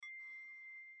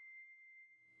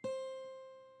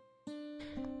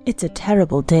It's a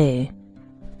terrible day,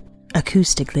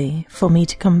 acoustically, for me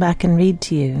to come back and read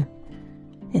to you.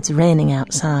 It's raining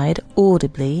outside,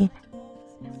 audibly.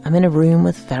 I'm in a room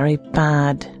with very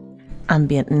bad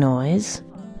ambient noise.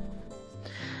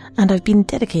 And I've been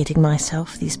dedicating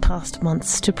myself these past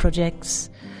months to projects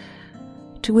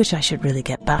to which I should really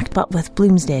get back, but with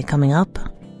Bloomsday coming up,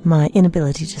 my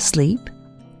inability to sleep,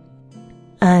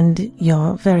 and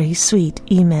your very sweet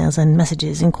emails and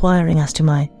messages inquiring as to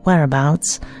my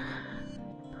whereabouts,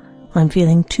 I'm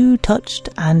feeling too touched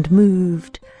and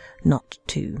moved not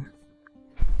to.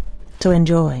 So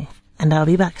enjoy, and I'll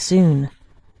be back soon.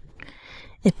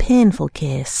 A Painful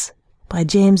Case by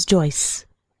James Joyce.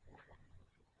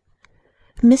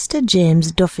 Mr.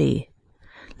 James Duffy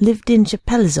lived in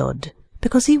Chapelizod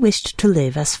because he wished to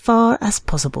live as far as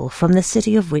possible from the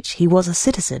city of which he was a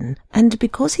citizen, and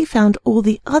because he found all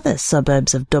the other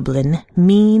suburbs of Dublin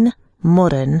mean,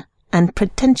 modern, and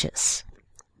pretentious.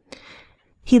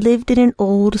 He lived in an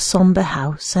old sombre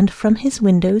house, and from his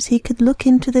windows he could look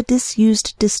into the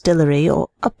disused distillery or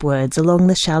upwards along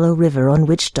the shallow river on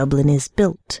which Dublin is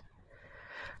built.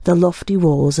 The lofty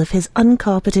walls of his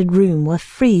uncarpeted room were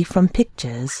free from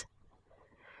pictures.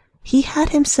 He had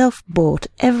himself bought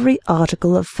every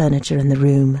article of furniture in the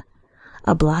room: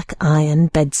 a black iron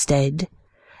bedstead,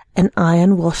 an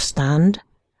iron washstand,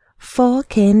 4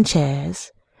 cane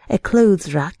chairs, a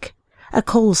clothes rack, a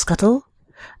coal scuttle,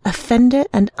 a fender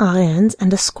and irons,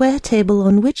 and a square table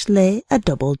on which lay a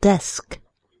double desk.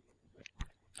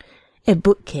 A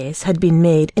bookcase had been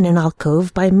made in an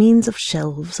alcove by means of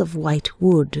shelves of white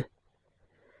wood.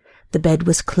 The bed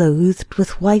was clothed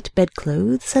with white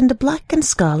bedclothes, and a black and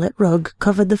scarlet rug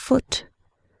covered the foot.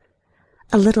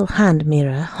 A little hand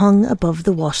mirror hung above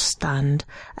the washstand,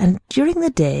 and during the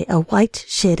day a white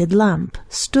shaded lamp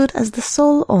stood as the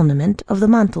sole ornament of the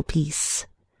mantelpiece.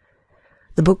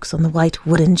 The books on the white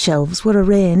wooden shelves were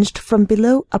arranged from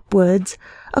below upwards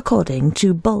according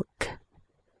to bulk.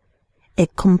 A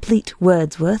complete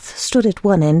Wordsworth stood at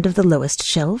one end of the lowest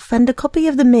shelf, and a copy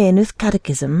of the Maynooth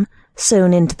Catechism,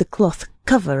 sewn into the cloth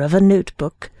cover of a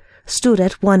notebook, stood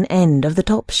at one end of the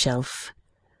top shelf.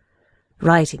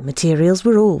 Writing materials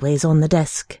were always on the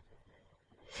desk.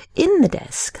 In the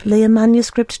desk lay a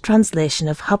manuscript translation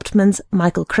of Hauptmann's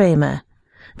Michael Kramer,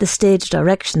 the stage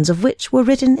directions of which were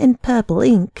written in purple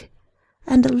ink,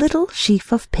 and a little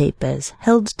sheaf of papers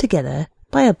held together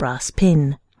by a brass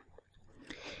pin.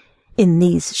 In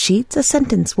these sheets a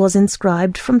sentence was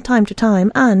inscribed from time to time,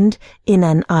 and, in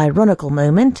an ironical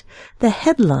moment, the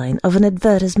headline of an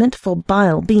advertisement for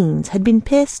bile beans had been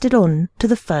pasted on to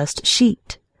the first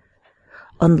sheet.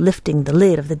 On lifting the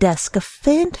lid of the desk, a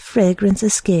faint fragrance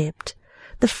escaped,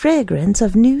 the fragrance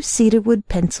of new cedarwood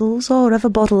pencils, or of a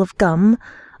bottle of gum,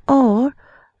 or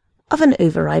of an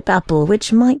overripe apple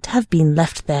which might have been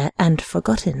left there and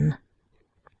forgotten.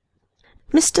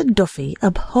 Mr. Duffy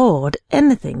abhorred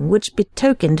anything which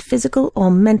betokened physical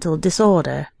or mental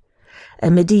disorder.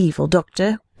 A medieval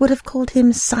doctor would have called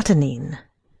him saturnine.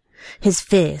 His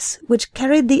face, which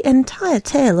carried the entire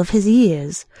tale of his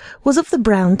years, was of the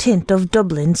brown tint of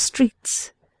Dublin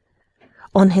streets.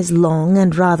 On his long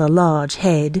and rather large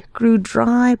head grew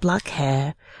dry black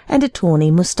hair, and a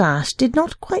tawny moustache did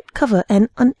not quite cover an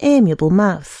unamiable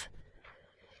mouth.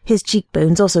 His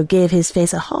cheekbones also gave his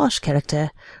face a harsh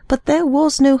character, but there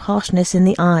was no harshness in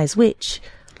the eyes which,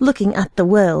 looking at the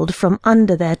world from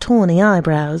under their tawny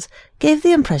eyebrows, gave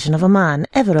the impression of a man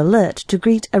ever alert to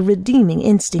greet a redeeming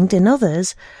instinct in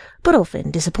others, but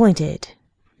often disappointed.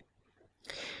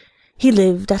 He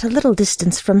lived at a little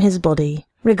distance from his body,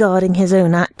 regarding his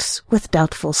own acts with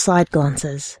doubtful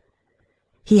side-glances.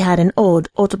 He had an odd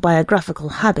autobiographical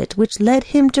habit which led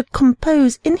him to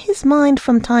compose in his mind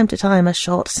from time to time a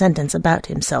short sentence about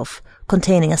himself,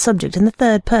 containing a subject in the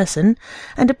third person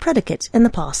and a predicate in the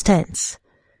past tense.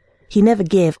 He never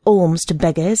gave alms to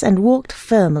beggars, and walked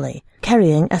firmly,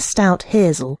 carrying a stout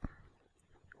hazel.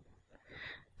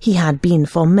 He had been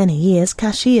for many years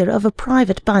cashier of a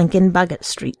private bank in Baggot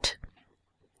Street.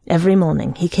 Every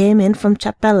morning he came in from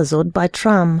Chapelizod by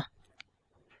tram.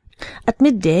 At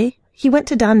midday he went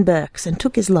to Dan Burke's and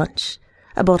took his lunch,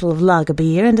 a bottle of lager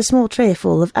beer and a small tray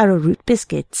full of arrowroot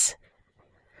biscuits.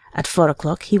 At 4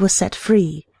 o'clock he was set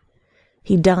free.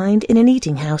 He dined in an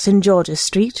eating-house in George's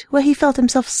Street, where he felt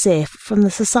himself safe from the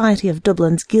society of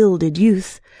Dublin's gilded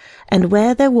youth, and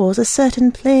where there was a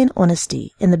certain plain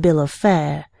honesty in the bill of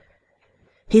fare.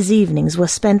 His evenings were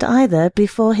spent either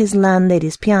before his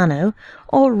landlady's piano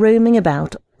or roaming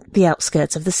about the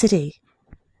outskirts of the city.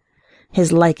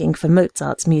 His liking for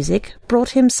Mozart's music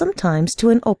brought him sometimes to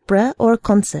an opera or a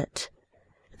concert.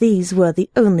 These were the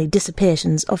only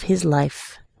dissipations of his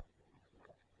life.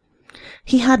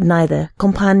 He had neither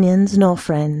companions nor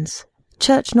friends,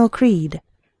 church nor creed.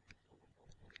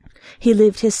 He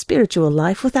lived his spiritual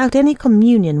life without any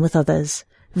communion with others,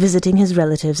 visiting his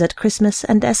relatives at Christmas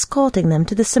and escorting them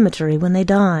to the cemetery when they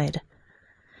died.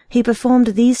 He performed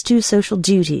these two social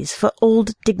duties for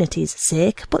old dignity's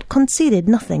sake, but conceded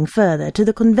nothing further to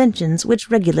the conventions which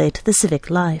regulate the civic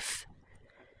life.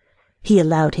 He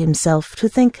allowed himself to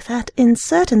think that in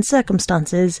certain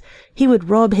circumstances he would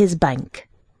rob his bank,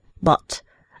 but,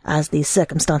 as these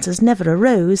circumstances never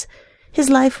arose, his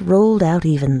life rolled out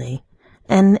evenly,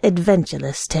 an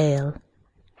adventureless tale.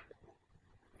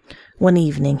 One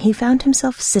evening he found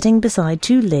himself sitting beside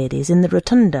two ladies in the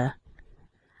rotunda.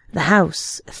 The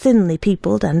house, thinly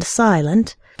peopled and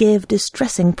silent, gave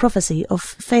distressing prophecy of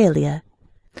failure.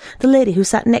 The lady who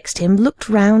sat next him looked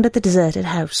round at the deserted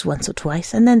house once or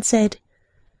twice, and then said,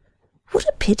 "What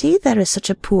a pity there is such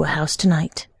a poor house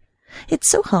tonight. It's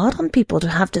so hard on people to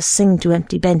have to sing to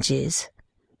empty benches."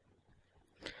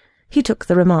 He took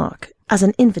the remark as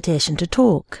an invitation to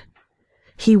talk.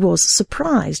 He was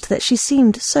surprised that she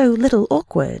seemed so little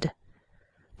awkward.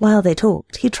 While they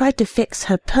talked, he tried to fix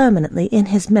her permanently in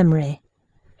his memory.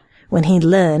 When he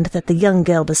learned that the young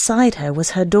girl beside her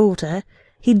was her daughter,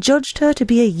 he judged her to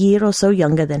be a year or so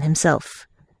younger than himself.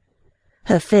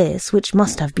 Her face, which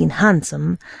must have been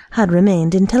handsome, had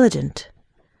remained intelligent.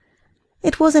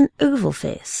 It was an oval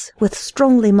face, with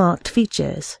strongly marked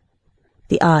features.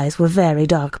 The eyes were very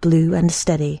dark blue and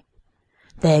steady.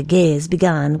 Their gaze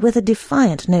began with a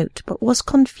defiant note, but was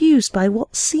confused by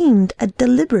what seemed a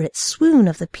deliberate swoon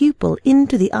of the pupil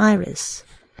into the iris,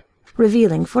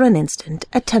 revealing for an instant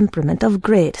a temperament of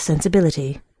great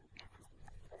sensibility.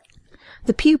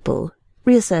 The pupil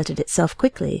reasserted itself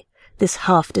quickly. This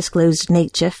half-disclosed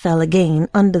nature fell again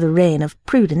under the reign of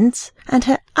prudence, and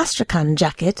her astrakhan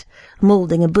jacket,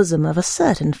 moulding a bosom of a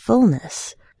certain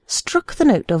fullness, struck the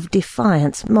note of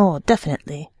defiance more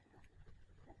definitely.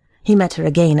 He met her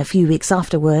again a few weeks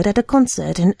afterward at a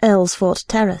concert in Earlsfort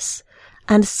Terrace,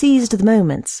 and seized the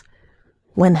moments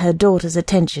when her daughter's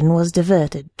attention was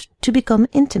diverted to become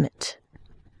intimate.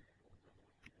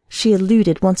 She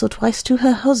alluded once or twice to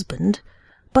her husband,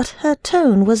 but her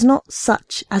tone was not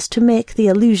such as to make the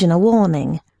allusion a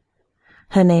warning.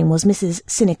 Her name was Mrs.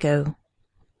 Sinico.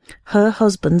 Her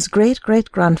husband's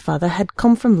great-great-grandfather had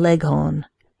come from Leghorn.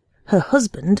 Her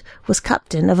husband was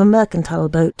captain of a mercantile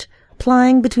boat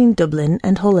plying between Dublin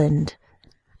and Holland,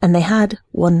 and they had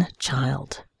one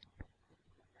child.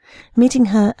 Meeting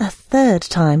her a third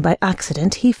time by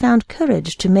accident, he found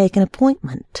courage to make an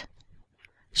appointment.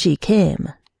 She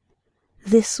came.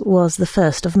 This was the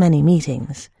first of many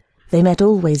meetings. They met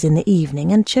always in the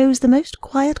evening, and chose the most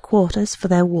quiet quarters for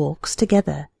their walks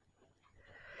together.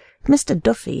 Mr.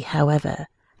 Duffy, however,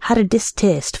 had a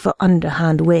distaste for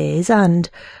underhand ways,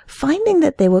 and, finding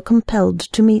that they were compelled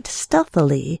to meet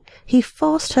stealthily, he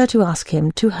forced her to ask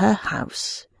him to her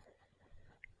house.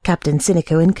 Captain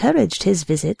Sinico encouraged his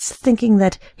visits, thinking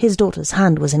that his daughter's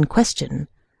hand was in question.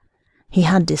 He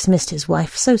had dismissed his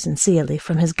wife so sincerely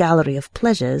from his gallery of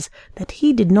pleasures that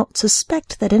he did not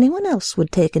suspect that anyone else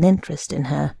would take an interest in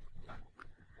her.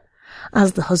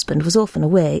 As the husband was often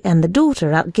away and the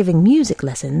daughter out giving music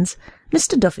lessons,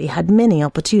 Mr. Duffy had many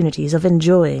opportunities of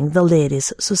enjoying the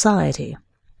lady's society.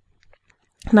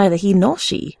 Neither he nor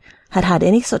she had had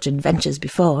any such adventures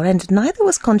before, and neither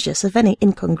was conscious of any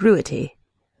incongruity.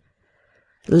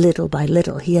 Little by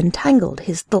little he entangled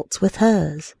his thoughts with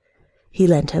hers. He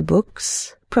lent her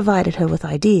books, provided her with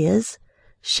ideas,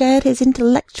 shared his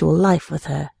intellectual life with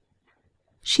her.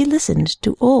 She listened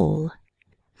to all.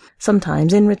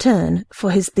 Sometimes, in return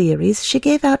for his theories, she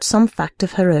gave out some fact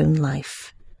of her own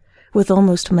life. With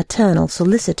almost maternal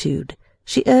solicitude,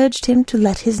 she urged him to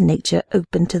let his nature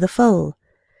open to the full.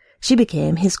 She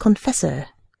became his confessor.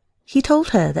 He told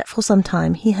her that for some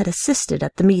time he had assisted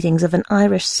at the meetings of an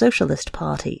Irish socialist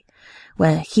party,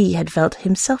 where he had felt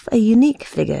himself a unique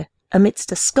figure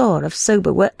amidst a score of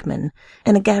sober workmen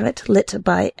in a garret lit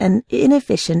by an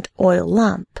inefficient oil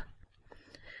lamp.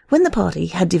 When the party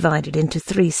had divided into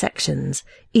 3 sections,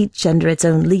 each under its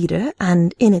own leader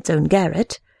and in its own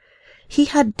garret, he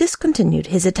had discontinued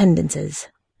his attendances.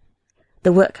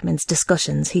 The workmen's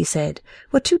discussions, he said,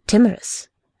 were too timorous.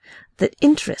 The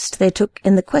interest they took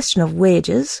in the question of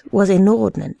wages was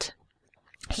inordinate.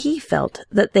 He felt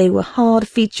that they were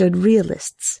hard-featured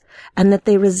realists, and that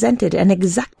they resented an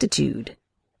exactitude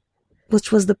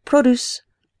which was the produce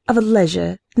of a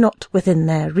leisure not within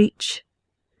their reach.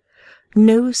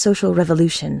 No social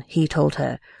revolution, he told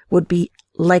her, would be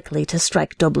likely to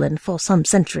strike Dublin for some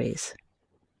centuries.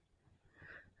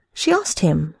 She asked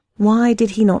him, why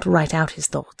did he not write out his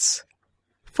thoughts?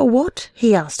 For what?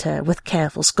 He asked her with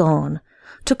careful scorn.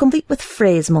 To compete with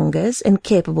phrasemongers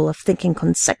incapable of thinking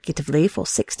consecutively for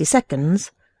 60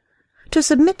 seconds? To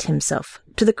submit himself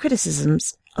to the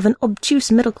criticisms of an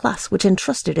obtuse middle class which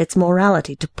entrusted its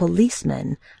morality to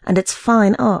policemen and its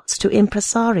fine arts to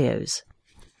impresarios?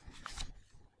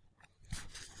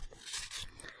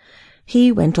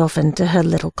 He went often to her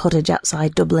little cottage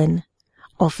outside Dublin.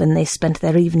 Often they spent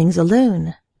their evenings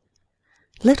alone.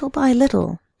 Little by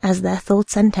little, as their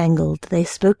thoughts entangled, they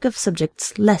spoke of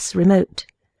subjects less remote.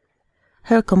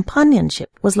 Her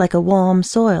companionship was like a warm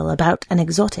soil about an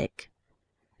exotic.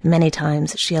 Many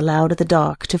times she allowed the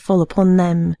dark to fall upon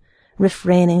them,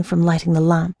 refraining from lighting the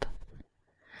lamp.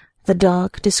 The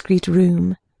dark, discreet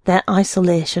room, their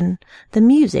isolation, the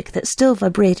music that still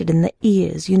vibrated in the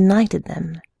ears united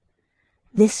them.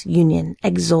 This union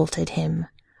exalted him,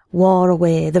 wore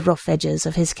away the rough edges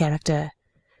of his character,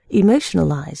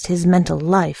 emotionalized his mental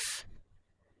life.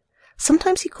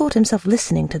 Sometimes he caught himself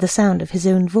listening to the sound of his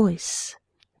own voice.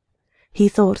 He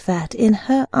thought that, in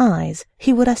her eyes,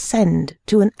 he would ascend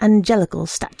to an angelical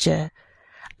stature,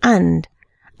 and,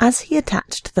 as he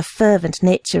attached the fervent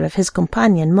nature of his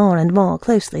companion more and more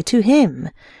closely to him,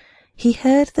 he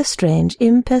heard the strange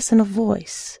impersonal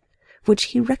voice, which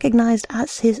he recognized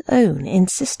as his own,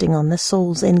 insisting on the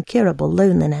soul's incurable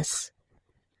loneliness.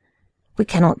 "We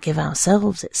cannot give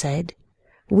ourselves," it said.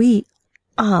 "We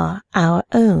are our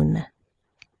own."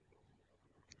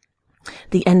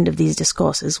 The end of these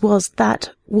discourses was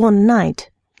that one night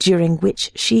during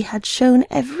which she had shown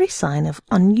every sign of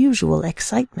unusual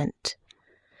excitement.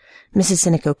 Mrs.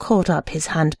 Sinico caught up his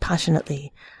hand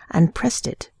passionately and pressed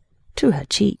it to her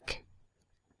cheek.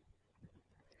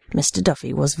 Mr.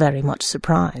 Duffy was very much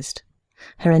surprised.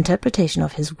 Her interpretation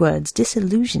of his words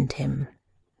disillusioned him.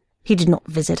 He did not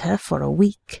visit her for a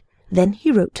week. Then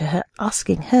he wrote to her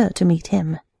asking her to meet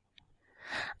him.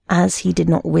 As he did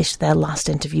not wish their last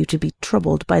interview to be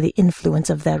troubled by the influence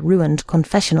of their ruined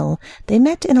confessional, they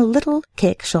met in a little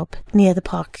cake shop near the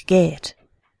park gate.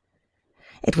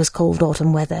 It was cold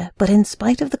autumn weather, but in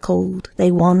spite of the cold,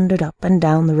 they wandered up and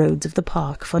down the roads of the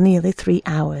park for nearly 3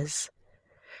 hours.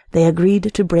 They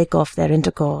agreed to break off their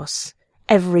intercourse.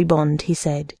 Every bond, he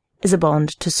said, is a bond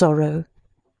to sorrow.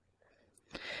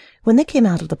 When they came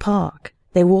out of the park,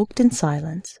 they walked in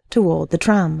silence toward the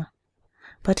tram.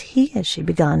 But here she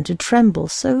began to tremble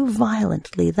so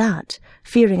violently that,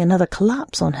 fearing another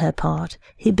collapse on her part,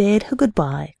 he bade her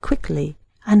good-bye quickly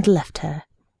and left her.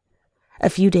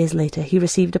 A few days later he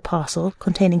received a parcel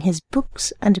containing his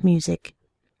books and music.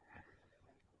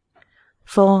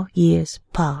 4 years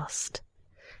passed.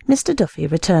 Mr. Duffy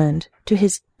returned to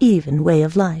his even way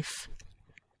of life.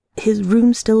 His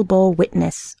room still bore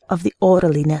witness of the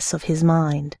orderliness of his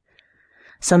mind.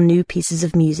 Some new pieces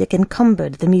of music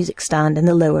encumbered the music stand in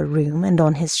the lower room, and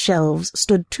on his shelves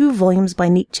stood 2 volumes by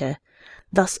Nietzsche,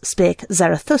 Thus Spake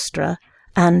Zarathustra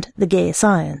and The Gay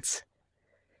Science.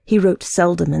 He wrote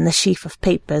seldom in the sheaf of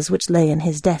papers which lay in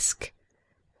his desk.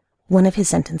 One of his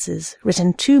sentences,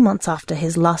 written 2 months after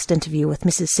his last interview with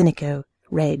Mrs. Sinico,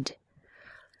 read,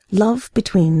 "Love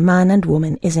between man and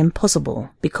woman is impossible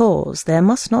because there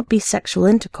must not be sexual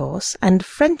intercourse, and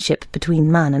friendship between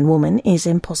man and woman is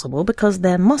impossible because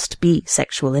there must be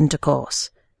sexual intercourse."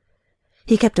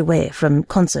 He kept away from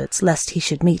concerts lest he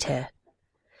should meet her.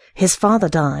 His father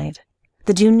died.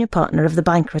 The junior partner of the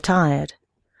bank retired.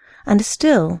 And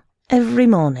still, every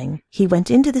morning he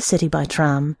went into the city by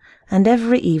tram, and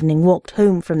every evening walked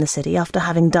home from the city after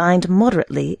having dined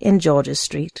moderately in George's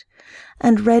Street,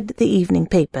 and read the evening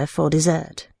paper for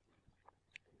dessert.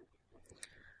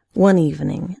 One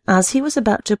evening, as he was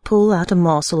about to pull out a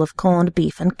morsel of corned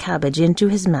beef and cabbage into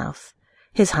his mouth,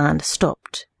 his hand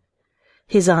stopped.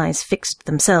 His eyes fixed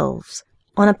themselves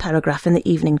on a paragraph in the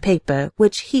evening paper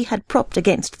which he had propped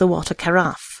against the water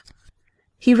carafe.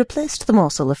 He replaced the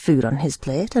morsel of food on his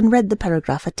plate and read the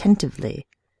paragraph attentively.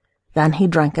 Then he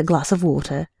drank a glass of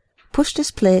water, pushed his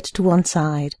plate to one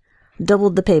side,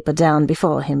 doubled the paper down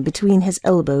before him between his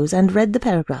elbows, and read the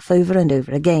paragraph over and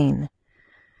over again.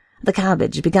 The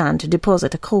cabbage began to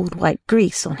deposit a cold white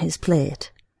grease on his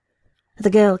plate. The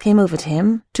girl came over to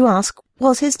him to ask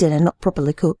was his dinner not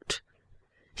properly cooked.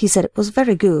 He said it was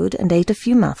very good and ate a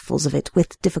few mouthfuls of it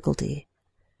with difficulty.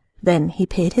 Then he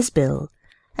paid his bill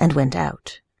and went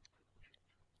out.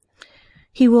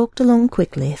 He walked along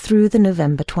quickly through the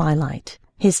November twilight,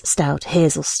 his stout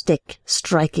hazel stick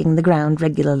striking the ground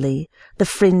regularly, the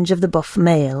fringe of the buff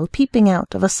mail peeping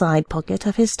out of a side pocket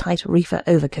of his tight reefer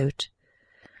overcoat.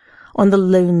 On the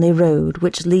lonely road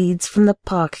which leads from the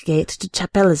park gate to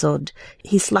Chapelizod,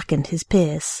 he slackened his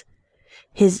pace.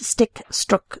 His stick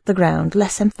struck the ground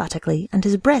less emphatically, and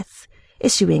his breath,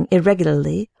 issuing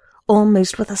irregularly,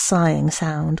 almost with a sighing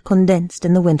sound condensed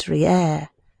in the wintry air.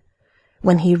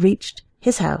 When he reached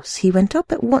his house, he went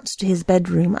up at once to his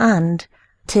bedroom and,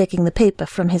 taking the paper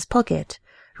from his pocket,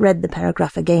 read the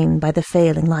paragraph again by the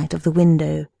failing light of the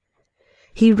window.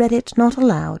 He read it not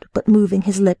aloud, but moving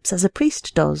his lips as a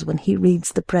priest does when he reads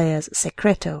the prayers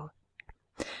secreto.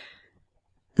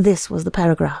 This was the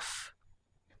paragraph.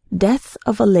 Death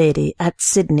of a lady at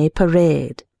Sydney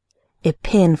Parade. A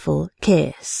painful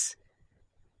case.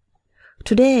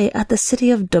 Today at the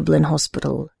City of Dublin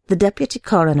Hospital, the Deputy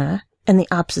Coroner, in the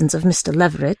absence of Mr.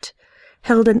 Leverett,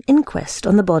 held an inquest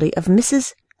on the body of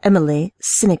Mrs. Emily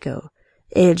Sinico,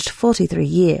 aged 43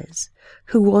 years,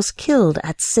 who was killed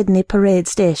at Sydney Parade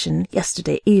Station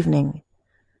yesterday evening.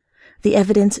 The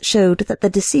evidence showed that the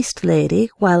deceased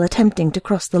lady, while attempting to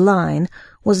cross the line,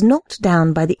 was knocked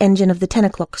down by the engine of the 10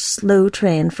 o'clock slow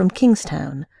train from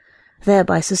Kingstown,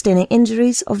 thereby sustaining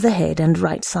injuries of the head and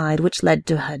right side which led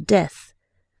to her death.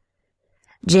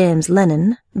 James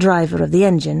Lennon, driver of the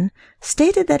engine,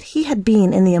 stated that he had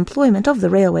been in the employment of the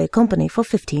railway company for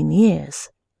 15 years.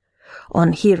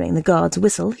 On hearing the guard's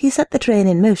whistle, he set the train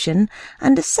in motion,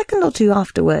 and a second or two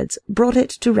afterwards brought it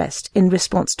to rest in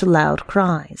response to loud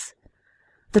cries.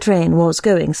 The train was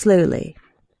going slowly.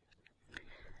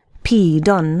 P.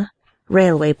 Dunn,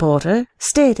 railway porter,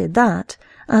 stated that,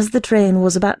 as the train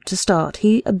was about to start,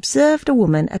 he observed a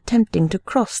woman attempting to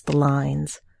cross the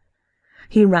lines.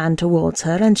 He ran towards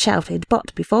her and shouted,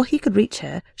 but before he could reach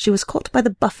her, she was caught by the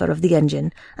buffer of the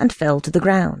engine and fell to the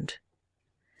ground.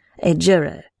 A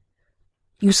juror.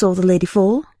 You saw the lady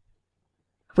fall?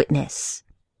 Witness.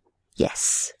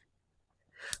 Yes.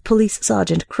 Police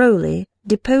Sergeant Crowley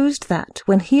deposed that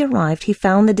when he arrived he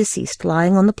found the deceased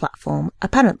lying on the platform,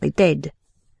 apparently dead.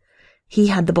 He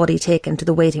had the body taken to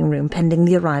the waiting room pending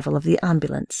the arrival of the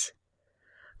ambulance.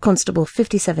 Constable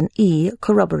 57E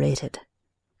corroborated.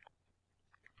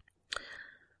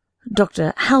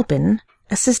 Dr. Halpin,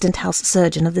 assistant house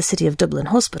surgeon of the City of Dublin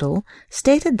Hospital,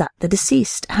 stated that the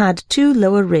deceased had 2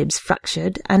 lower ribs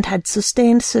fractured and had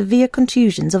sustained severe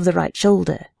contusions of the right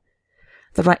shoulder.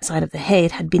 The right side of the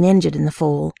head had been injured in the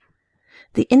fall.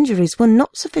 The injuries were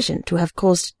not sufficient to have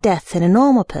caused death in a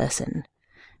normal person.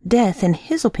 Death, in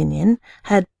his opinion,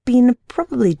 had been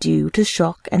probably due to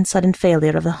shock and sudden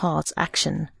failure of the heart's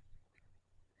action.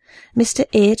 Mr.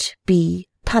 H. B.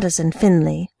 Patterson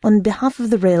Finlay, on behalf of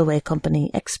the railway company,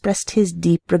 expressed his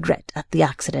deep regret at the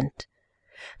accident.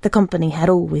 The company had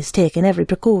always taken every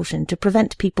precaution to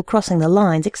prevent people crossing the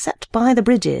lines except by the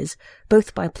bridges,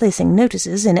 both by placing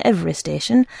notices in every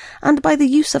station and by the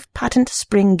use of patent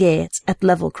spring gates at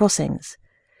level crossings.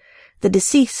 The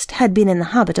deceased had been in the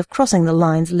habit of crossing the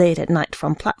lines late at night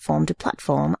from platform to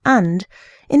platform, and,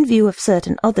 in view of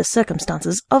certain other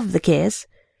circumstances of the case,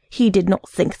 he did not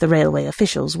think the railway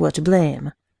officials were to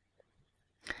blame.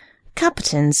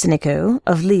 Captain Sinico,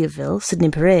 of Leaveville, Sydney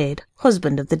Parade,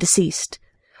 husband of the deceased,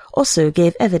 also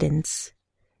gave evidence.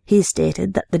 He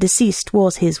stated that the deceased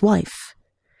was his wife.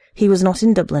 He was not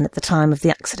in Dublin at the time of the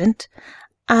accident,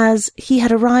 as he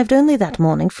had arrived only that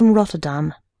morning from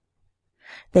Rotterdam.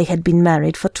 They had been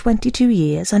married for 22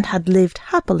 years and had lived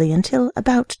happily until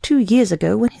about 2 years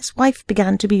ago, when his wife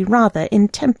began to be rather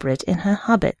intemperate in her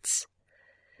habits.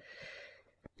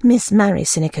 Miss Mary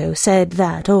Sinico said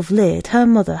that of late her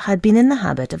mother had been in the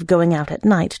habit of going out at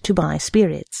night to buy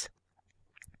spirits.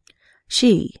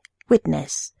 She,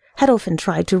 witness, had often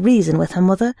tried to reason with her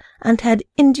mother and had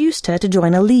induced her to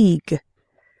join a league.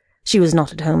 She was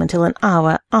not at home until an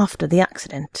hour after the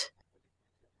accident.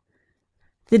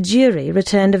 The jury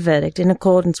returned a verdict in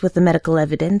accordance with the medical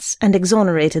evidence and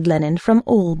exonerated Lennon from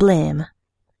all blame.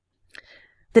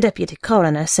 The deputy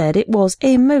coroner said it was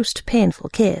a most painful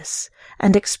case,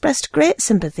 and expressed great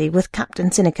sympathy with Captain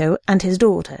Sinico and his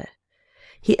daughter.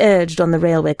 He urged on the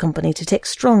railway company to take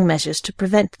strong measures to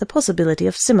prevent the possibility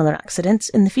of similar accidents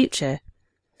in the future.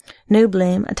 No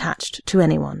blame attached to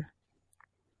anyone.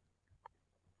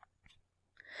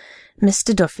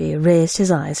 Mr. Duffy raised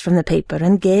his eyes from the paper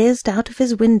and gazed out of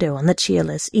his window on the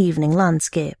cheerless evening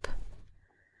landscape.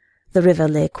 The river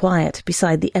lay quiet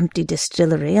beside the empty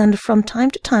distillery, and from time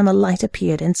to time a light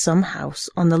appeared in some house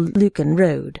on the Lucan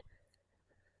road.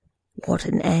 What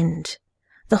an end!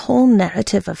 The whole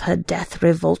narrative of her death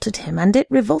revolted him, and it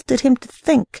revolted him to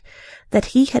think that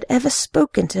he had ever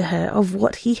spoken to her of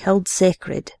what he held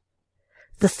sacred.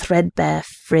 The threadbare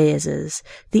phrases,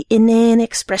 the inane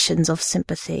expressions of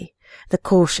sympathy, the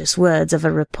cautious words of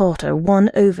a reporter won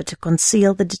over to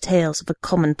conceal the details of a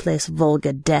commonplace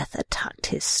vulgar death attacked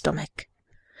his stomach.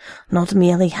 Not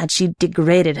merely had she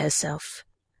degraded herself,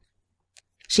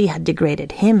 she had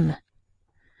degraded him.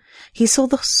 He saw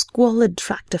the squalid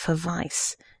tract of her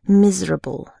vice,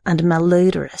 miserable and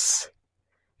malodorous.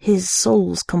 His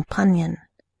soul's companion.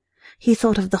 He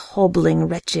thought of the hobbling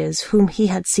wretches whom he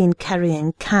had seen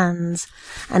carrying cans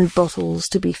and bottles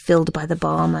to be filled by the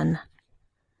barman.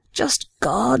 Just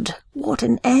God, what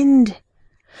an end!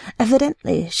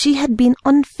 Evidently she had been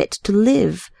unfit to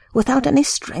live, without any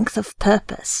strength of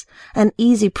purpose, an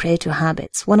easy prey to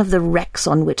habits, one of the wrecks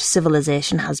on which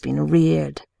civilization has been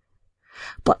reared.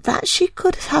 But that she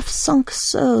could have sunk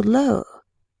so low!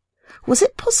 Was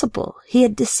it possible he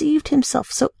had deceived himself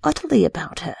so utterly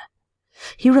about her?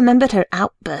 He remembered her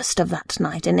outburst of that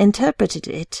night and interpreted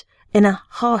it in a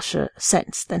harsher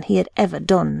sense than he had ever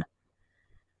done.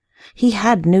 He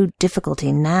had no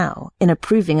difficulty now in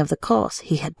approving of the course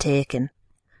he had taken.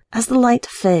 As the light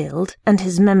failed and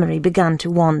his memory began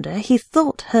to wander, he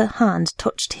thought her hand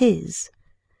touched his.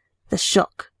 The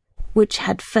shock which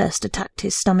had first attacked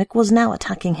his stomach was now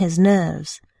attacking his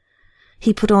nerves.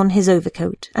 He put on his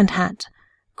overcoat and hat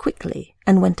quickly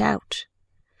and went out.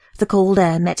 The cold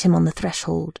air met him on the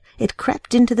threshold. It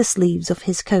crept into the sleeves of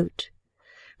his coat.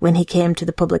 When he came to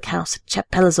the public house at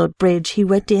Chapelizod Bridge, he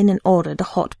went in and ordered a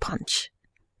hot punch.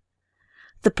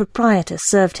 The proprietor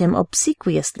served him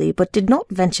obsequiously, but did not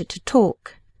venture to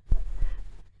talk.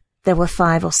 There were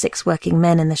 5 or 6 working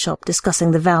men in the shop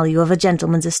discussing the value of a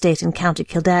gentleman's estate in County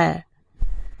Kildare.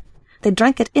 They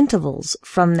drank at intervals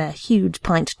from their huge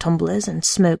pint tumblers and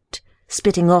smoked,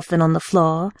 spitting often on the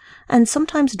floor, and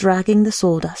sometimes dragging the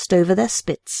sawdust over their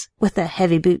spits with their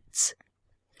heavy boots.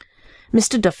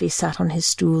 Mr. Duffy sat on his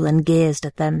stool and gazed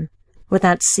at them,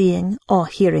 without seeing or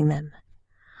hearing them.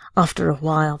 After a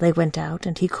while they went out,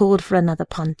 and he called for another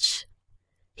punch.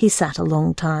 He sat a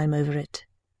long time over it.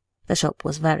 The shop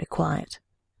was very quiet.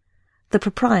 The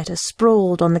proprietor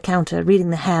sprawled on the counter, reading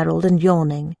the Herald and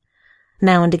yawning.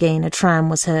 Now and again a tram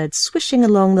was heard swishing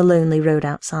along the lonely road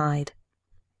outside.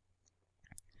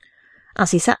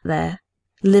 As he sat there,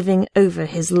 living over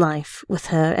his life with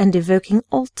her and evoking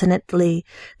alternately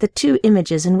the 2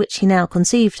 images in which he now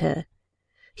conceived her,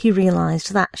 he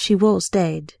realized that she was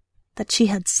dead, that she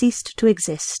had ceased to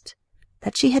exist,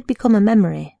 that she had become a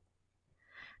memory.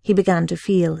 He began to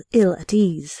feel ill at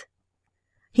ease.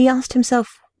 He asked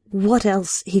himself what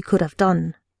else he could have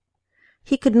done.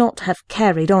 He could not have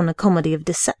carried on a comedy of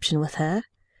deception with her.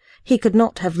 He could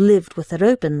not have lived with her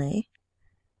openly.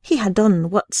 He had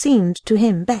done what seemed to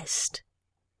him best.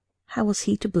 How was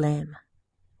he to blame?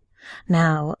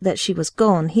 Now that she was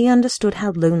gone, he understood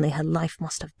how lonely her life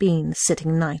must have been,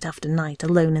 sitting night after night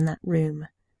alone in that room.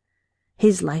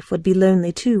 His life would be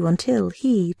lonely too, until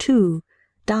he, too,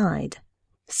 died,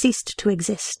 ceased to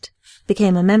exist,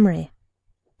 became a memory,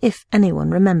 if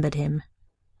anyone remembered him.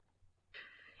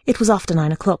 It was after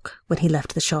 9 o'clock when he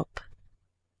left the shop.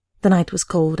 The night was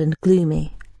cold and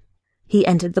gloomy. He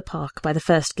entered the park by the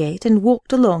first gate and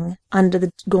walked along under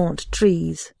the gaunt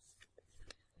trees.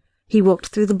 He walked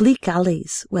through the bleak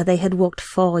alleys where they had walked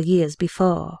 4 years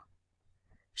before.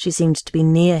 She seemed to be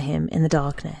near him in the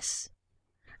darkness.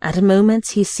 At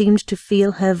moments he seemed to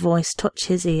feel her voice touch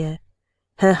his ear,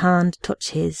 her hand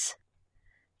touch his.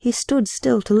 He stood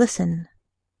still to listen.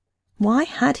 Why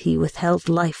had he withheld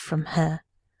life from her?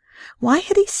 Why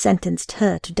had he sentenced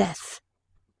her to death?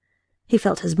 He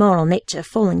felt his moral nature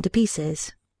falling to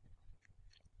pieces.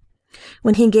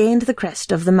 When he gained the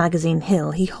crest of the Magazine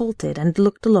Hill, he halted and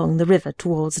looked along the river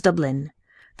towards Dublin,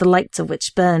 the lights of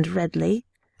which burned redly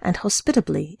and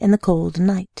hospitably in the cold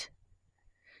night.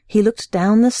 He looked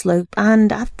down the slope,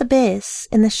 and at the base,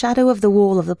 in the shadow of the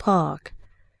wall of the park,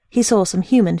 he saw some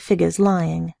human figures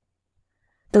lying.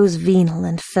 Those venal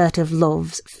and furtive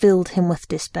loves filled him with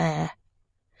despair.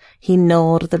 He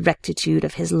gnawed the rectitude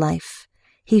of his life.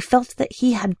 He felt that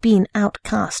he had been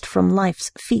outcast from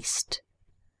life's feast.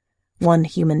 One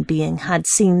human being had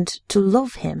seemed to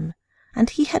love him, and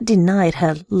he had denied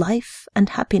her life and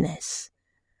happiness.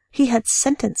 He had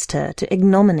sentenced her to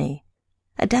ignominy,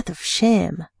 a death of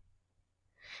shame.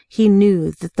 He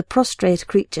knew that the prostrate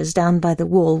creatures down by the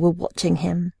wall were watching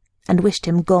him, and wished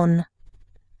him gone.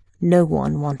 No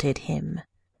one wanted him.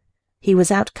 He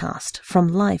was outcast from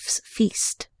life's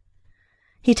feast.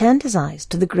 He turned his eyes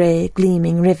to the grey,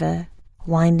 gleaming river,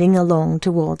 winding along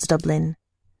towards Dublin.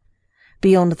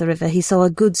 Beyond the river he saw a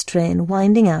goods train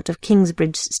winding out of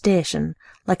Kingsbridge station,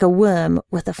 like a worm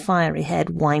with a fiery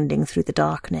head winding through the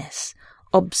darkness,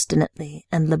 obstinately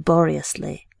and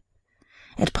laboriously.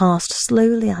 It passed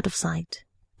slowly out of sight,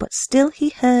 but still he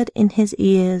heard in his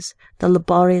ears the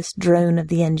laborious drone of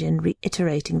the engine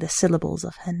reiterating the syllables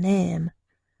of her name.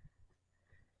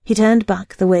 He turned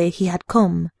back the way he had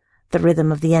come, the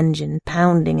rhythm of the engine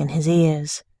pounding in his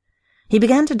ears. He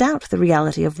began to doubt the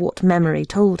reality of what memory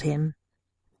told him.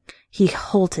 He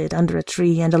halted under a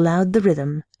tree and allowed the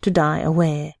rhythm to die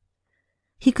away.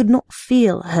 He could not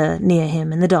feel her near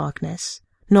him in the darkness,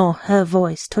 nor her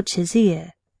voice touch his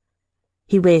ear.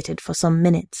 He waited for some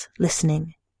minutes,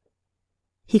 listening.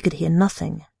 He could hear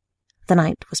nothing. The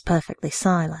night was perfectly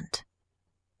silent.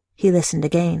 He listened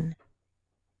again.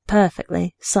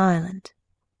 Perfectly silent.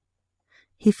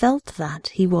 He felt that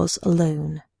he was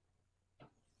alone.